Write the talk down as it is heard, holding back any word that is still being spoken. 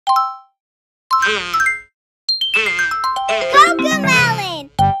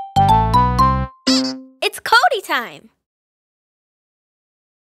CoComelon! It's Cody Time!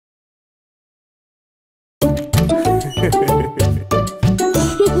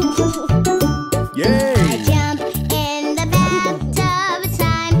 Yay! I jump in the bathtub, it's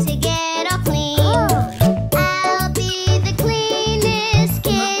time to get all clean. I'll be the cleanest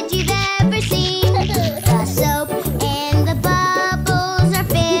kid you've ever seen. The soap and the bubbles are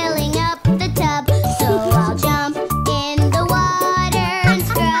filling up the tub, so I'll jump in the water and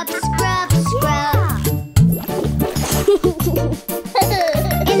scrub, scrub, scrub.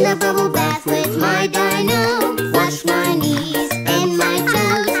 In the bubble bath with my dino, wash my knees and my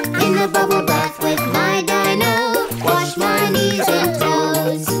toes. In the bubble bath with my dino, wash my knees and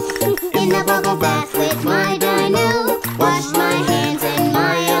toes. In the bubble bath with my dino, wash my hands and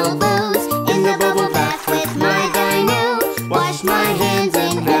my elbows. In the bubble bath with my dino, wash my hands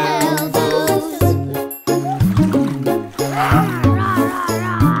and elbows.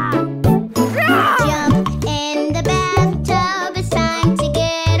 Jump in the bathtub, it's time to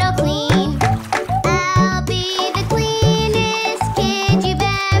get all clean. I'll be the cleanest kid you've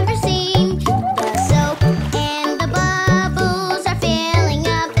ever seen. The soap and the bubbles are filling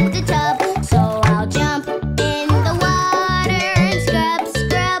up the tub, so I'll jump in the water and scrub,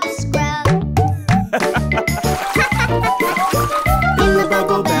 scrub, scrub. In the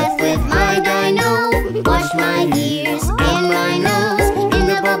bubble bath with my dino, wash my ears and my nose. In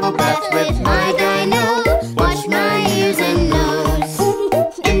the bubble bath with my dino, wash my ears and nose.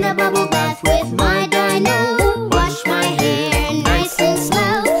 In the bubble bath with my dino, wash my hair nice and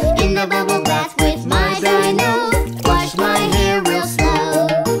slow. In the bubble bath with my dino, wash my hair real slow.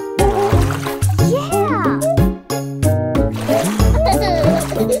 Yeah!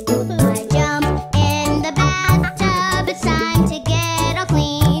 I jump in the bathtub, it's time to get all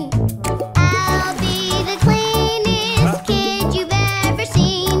clean. I'll be the cleanest kid you've ever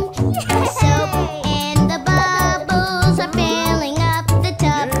seen. The soap and the bubbles are filling up the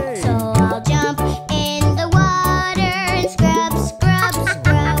tub, so I'll jump in the water and scrub, scrub,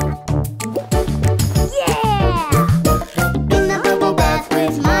 scrub. Yeah! In the bubble bath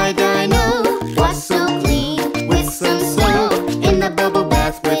with my dino, wash so clean with some soap. In the bubble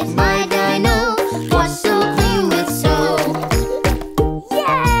bath with my dino, wash so clean with soap.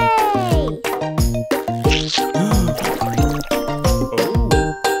 Yay!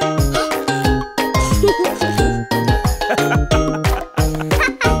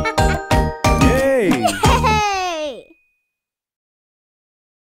 Yay! Hey!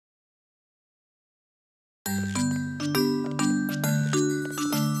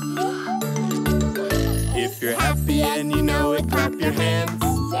 If you're happy and you know it, clap your hands.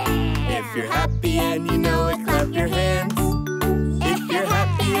 If you're happy and you know it, clap your hands. If you're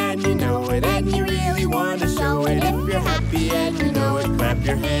happy and you know it and you really want to show it. If you're happy and you know it, clap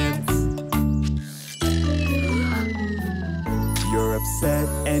your hands. You're upset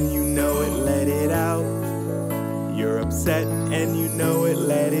and you know it, let it out. You're upset and you know it,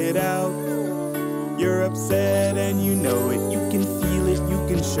 let it out. You're upset and you know it, you can feel it, you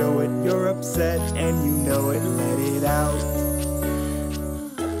can show it. You're upset and you know it, let it out.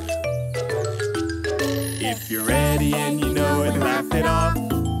 If you're ready and you know it, laugh it off.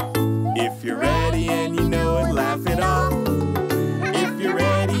 If you're ready and you know it, laugh it off. If you're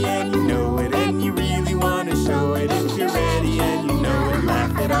ready and you know it and you really want to show it. If you're ready and you know it,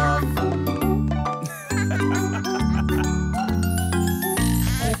 laugh it off.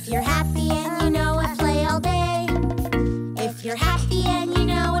 If you're happy and you know it, play all day. If you're happy and you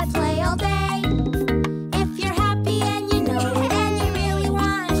know it, play all day. If you're happy and you know it and you really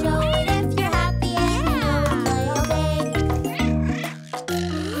want to show it. If you're happy and you know it, play all day.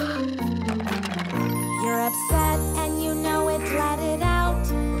 You're upset and you know it, let it out.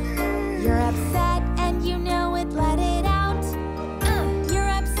 You're upset and you know it, let it out. You're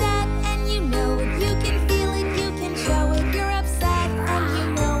upset and you know it, you can feel it, you can show it. You're upset and you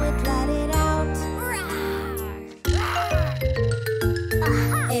know it, let it out.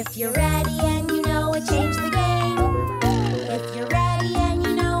 If you're ready and you know it, change the game. If you're ready and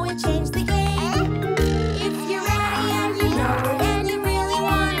you know it, change the game. If you're ready and you know it and you really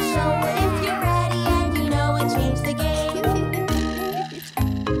want to show it. If you're ready and you know it, change the game.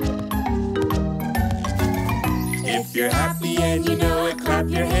 If you're happy and you know it, clap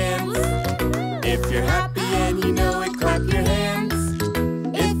your hands. If you're happy and you know it, clap your hands.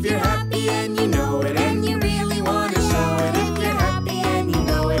 If you're happy and you know it and you really want to show it. If you're happy and you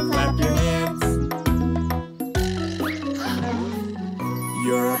know it, clap your hands.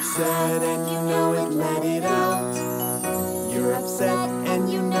 You're upset and you know it, let it out. You're upset and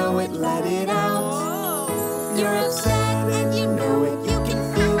you know it, let it out. You're upset and you know it. You can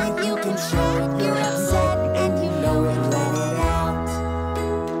feel it, you can show it. You're upset and you know it. Let it out.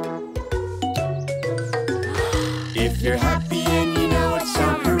 If you're happy and you know it,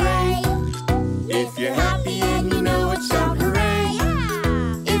 shout hooray. If you're happy and you know it, shout hooray.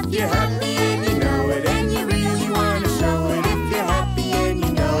 If you're happy and you know it and you really want to show it. If you're happy and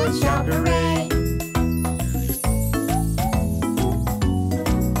you know it, shout hooray.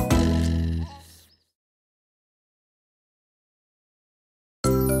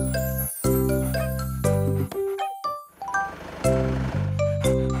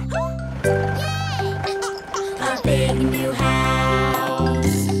 A big new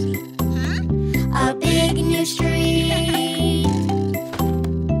house, a big new street,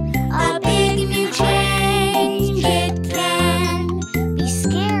 a big new change. It can be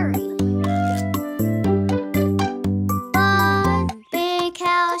scary, but big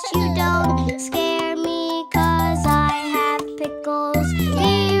house, you don't scare me, 'cause I have pickles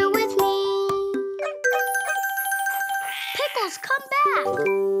here with me. Pickles, come back!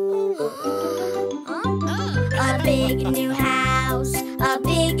 A big new house, a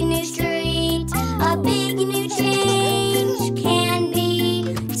big new street, a big new change can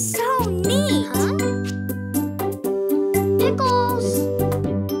be so neat. Pickles!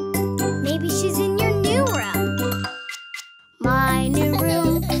 Maybe she's in your new room. My new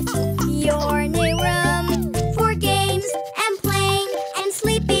room, your new room, for games and playing and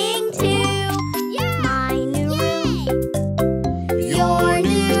sleeping too. My new room, your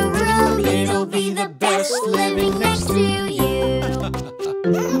new room, it'll be the best living next to you.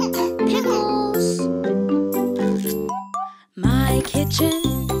 Pickles. My kitchen,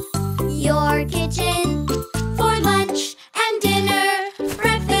 your kitchen, for lunch and dinner,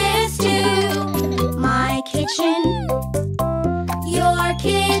 breakfast too. My kitchen, your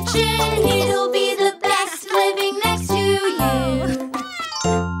kitchen, it'll be the best living next to you.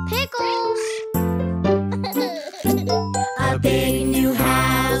 Pickles. A big new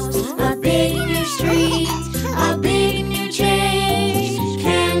house, a big new street, a big new change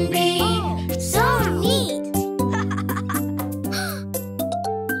can be so neat.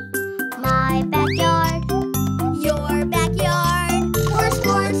 My backyard, your backyard, for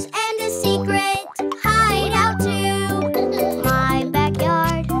sports and a secret hideout too. My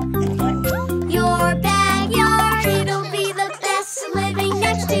backyard, your backyard, it'll be the best living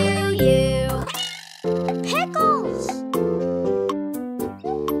next to you. Pickles.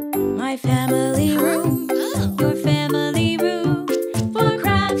 My family room, your family room, for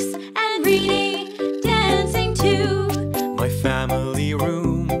crafts and reading, dancing too. My family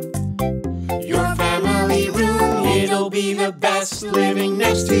room, your family room, it'll be the best living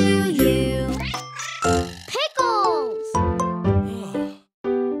next to you. Pickles!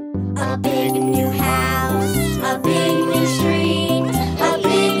 A big new house, a big new street, a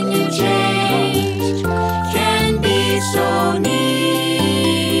big new change can be so neat.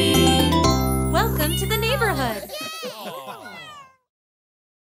 Welcome to the neighborhood.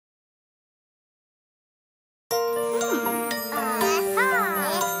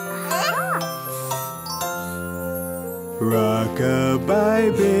 Rock-a-bye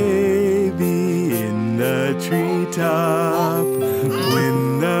baby in the treetop.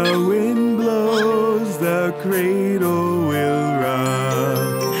 When the wind blows, the cradle will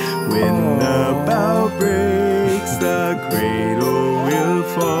rock. When the bough breaks, the cradle will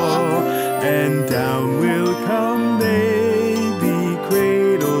fall, and down will come baby,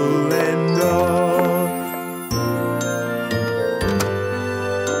 cradle and all.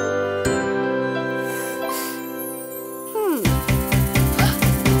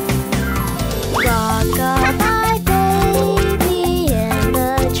 Rock-a-bye baby in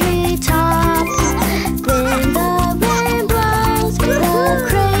the treetops. When the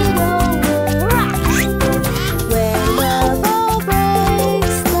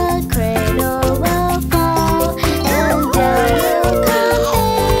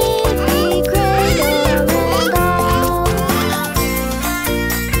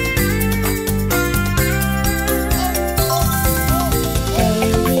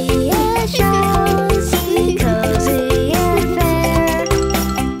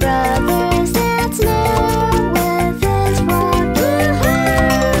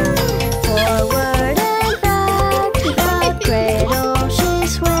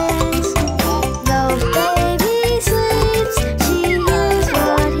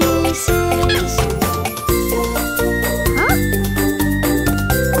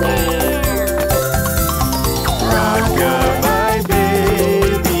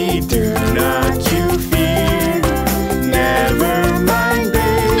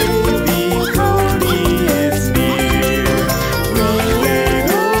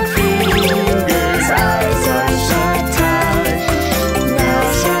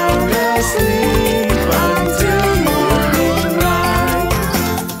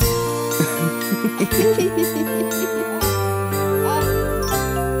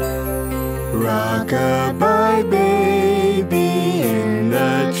Rock-a-bye baby in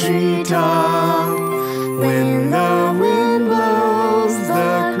the treetop. When the wind blows,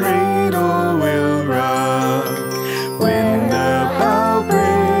 the cradle will rock. When the bough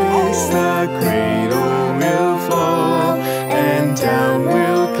breaks, the cradle will fall, and down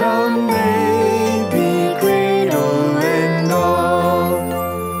will come baby, cradle and all.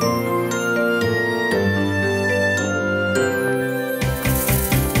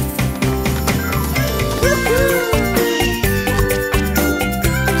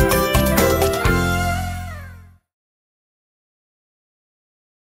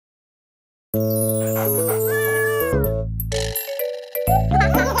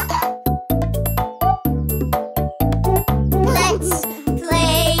 Let's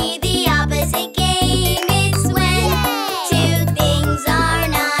play the opposite game. It's when two things are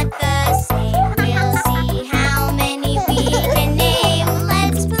not the same. We'll see how many we can name.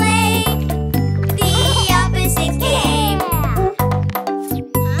 Let's play the opposite game.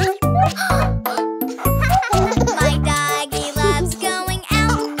 My doggy loves going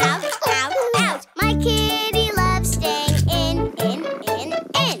out, out, out, out. My kitty loves staying in, in.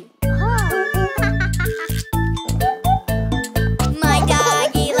 My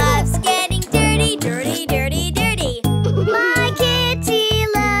doggy loves getting dirty, dirty, dirty, dirty. My kitty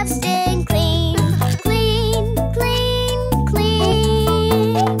loves staying clean, clean, clean,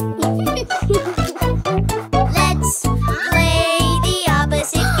 clean. Let's play the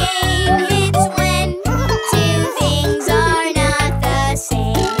opposite game. It's when two things are not the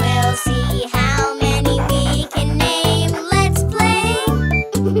same. We'll see how many we can name. Let's play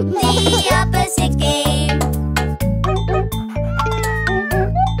the opposite game.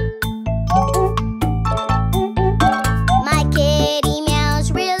 My kitty meows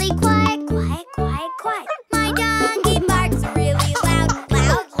really quiet, quiet, quiet, quiet. My doggy barks really loud,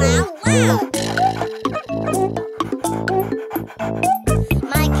 loud, loud, loud.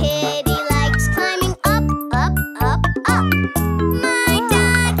 My kitty likes climbing up, up, up, up. My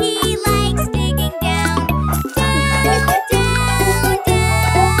doggy likes digging down, down, down,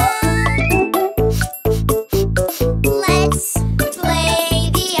 down. Let's play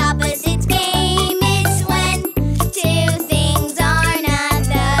the opposite game. It's when two things are not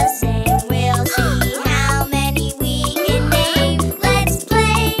the same. We'll see how many we can name. Let's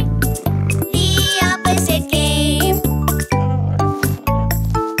play the opposite game.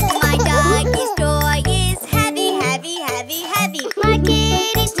 My doggy's toy is heavy, heavy, heavy, heavy. My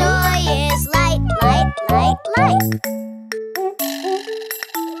kitty's toy is light, light, light, light.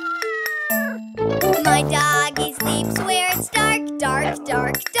 My doggy sleeps where it's dark, dark,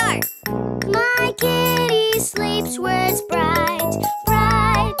 dark, dark. My kitty sleeps where it's bright,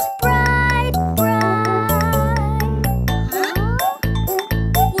 bright, bright, bright.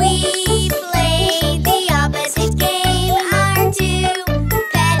 We play the opposite game. Our two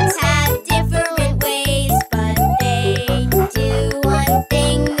pets have different ways, but they do one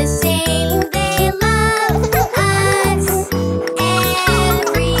thing the same. They love us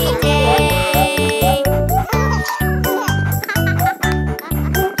every day.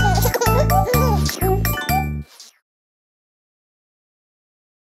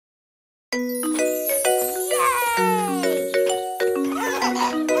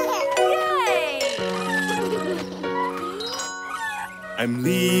 I'm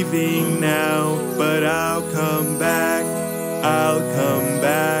leaving now, but I'll come back. I'll come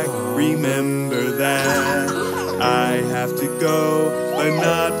back, remember that. I have to go, but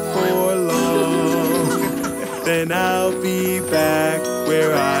not for long. Then I'll be back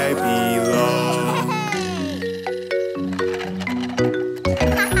where I belong.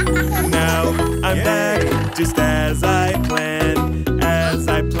 Now I'm back, just as I planned. As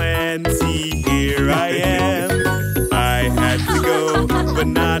I planned, see, here I am. I had to go, but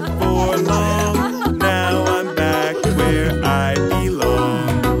not for long. Now I'm back where I belong.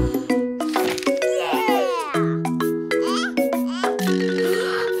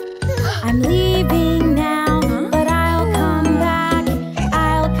 I'm leaving now, but I'll come back.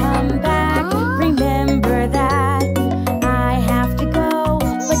 I'll come back. Remember that. I have to go,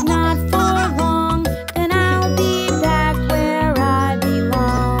 but not for long. Then I'll be back where I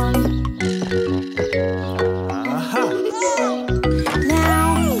belong.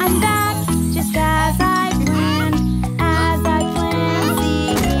 Now I'm back, just as I planned. As I planned,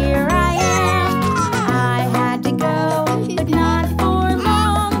 see, here I am. I had to go, but not for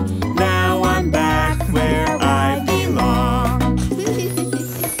long. Now I'm back where I belong.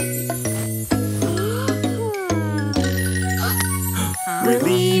 We're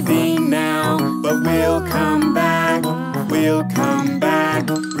leaving now, but we'll come back. We'll come back.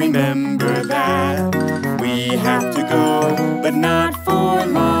 back, remember that. We have to go, but not for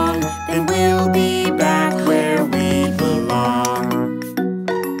long. Then we'll be back where we belong.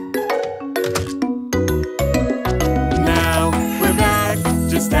 Now we're back,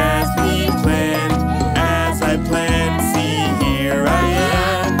 just as we planned. As I planned, see, here I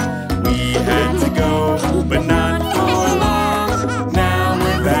am. We had to go, but not for long. Now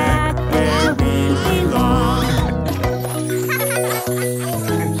we're back where we belong.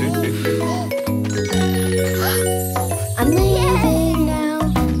 I'm leaving now,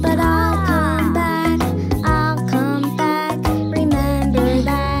 but I'll come back. I'll come back. Remember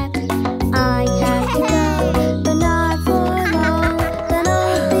that. I have to go, but not for long. Then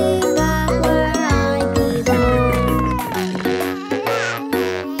I'll be back where I belong.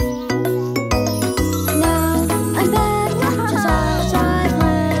 Now I'm back, just as I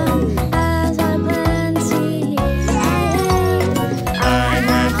planned. As I planned, see, here I am. I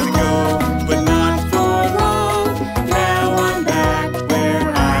had to go, but not for long. Now I'm back where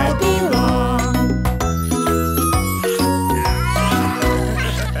I belong.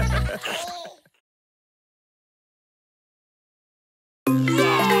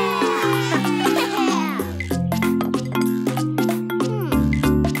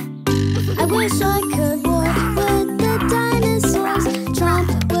 I wish I could walk with the dinosaurs, tromp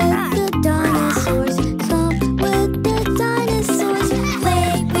with the dinosaurs, stomp with the dinosaurs, play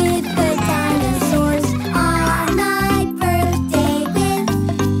with the dinosaurs on my birthday with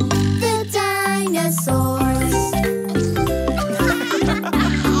the dinosaurs.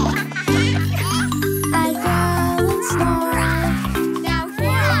 I growl and snore, now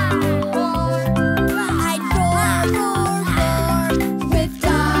hear me roar. I'd roar, roar, roar with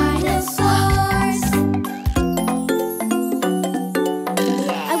dinosaurs.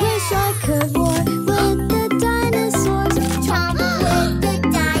 I wish I could roar with the dinosaurs, chomp with the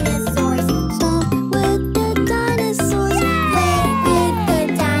dinosaurs, stomp with the dinosaurs, play with the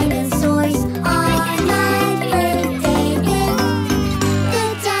dinosaurs on my birthday with the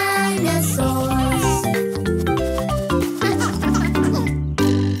dinosaurs.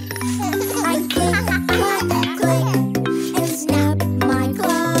 I click, clack, click, and snap my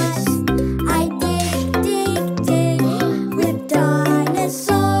claws. I dig, dig, dig with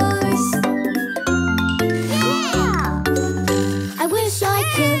dinosaurs. I wish I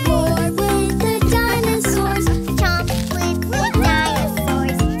could roar with the dinosaurs, chomp with the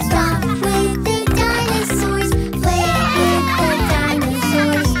dinosaurs, stomp with the dinosaurs, play with the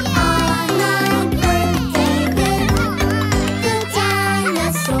dinosaurs on my birthday with the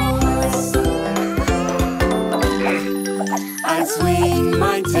dinosaurs. I'd swing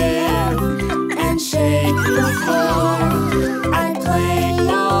my tail and shake the floor. I'd play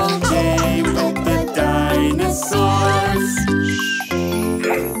all day with the dinosaurs.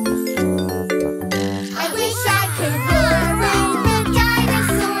 I wish I could roar with the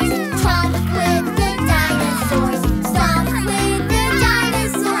dinosaurs, chomp with the dinosaurs, stomp with the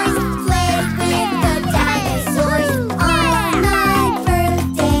dinosaurs, play with the dinosaurs on my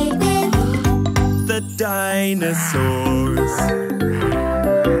birthday with The dinosaurs.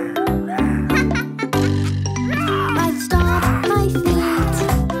 I'd stomp my feet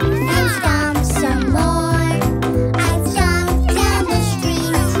and stomp some more. I'd stomp down the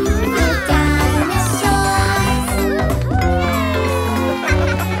street with dinosaurs.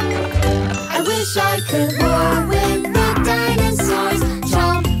 I wish I could roar with the dinosaurs,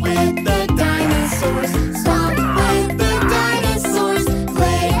 chomp with the dinosaurs, stomp with the dinosaurs,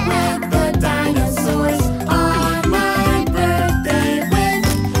 play with the dinosaurs on my birthday with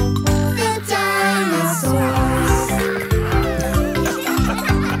the dinosaurs.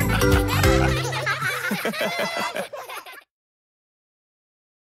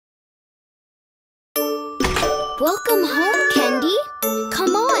 Welcome home, Kendi.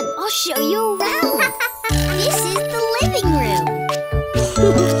 Come on, I'll show you around. This is the living room.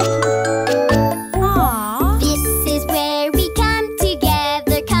 Aww. This is where we come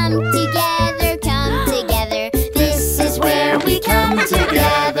together, come together, come together. This is where we come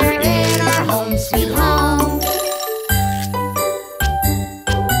together in our home sweet home.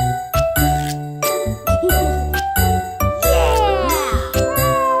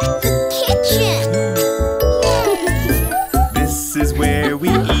 The kitchen. This is where we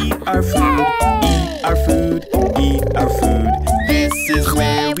eat our food, eat our food, eat our food. This is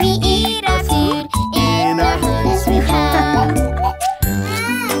where we eat our food in our home sweet home.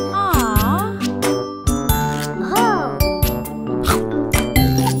 Aww. Oh.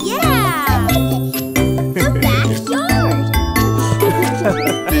 Yeah! The backyard.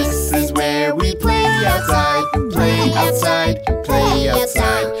 This is where we play outside, play outside, play outside.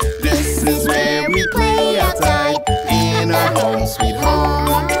 our home sweet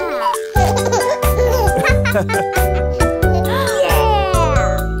home.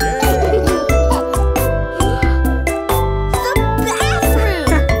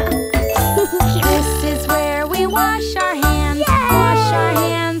 This is where we wash our hands, wash our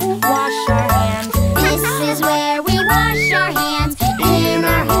hands, wash our hands. This is where we wash our hands in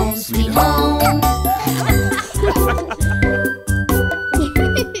our home sweet home.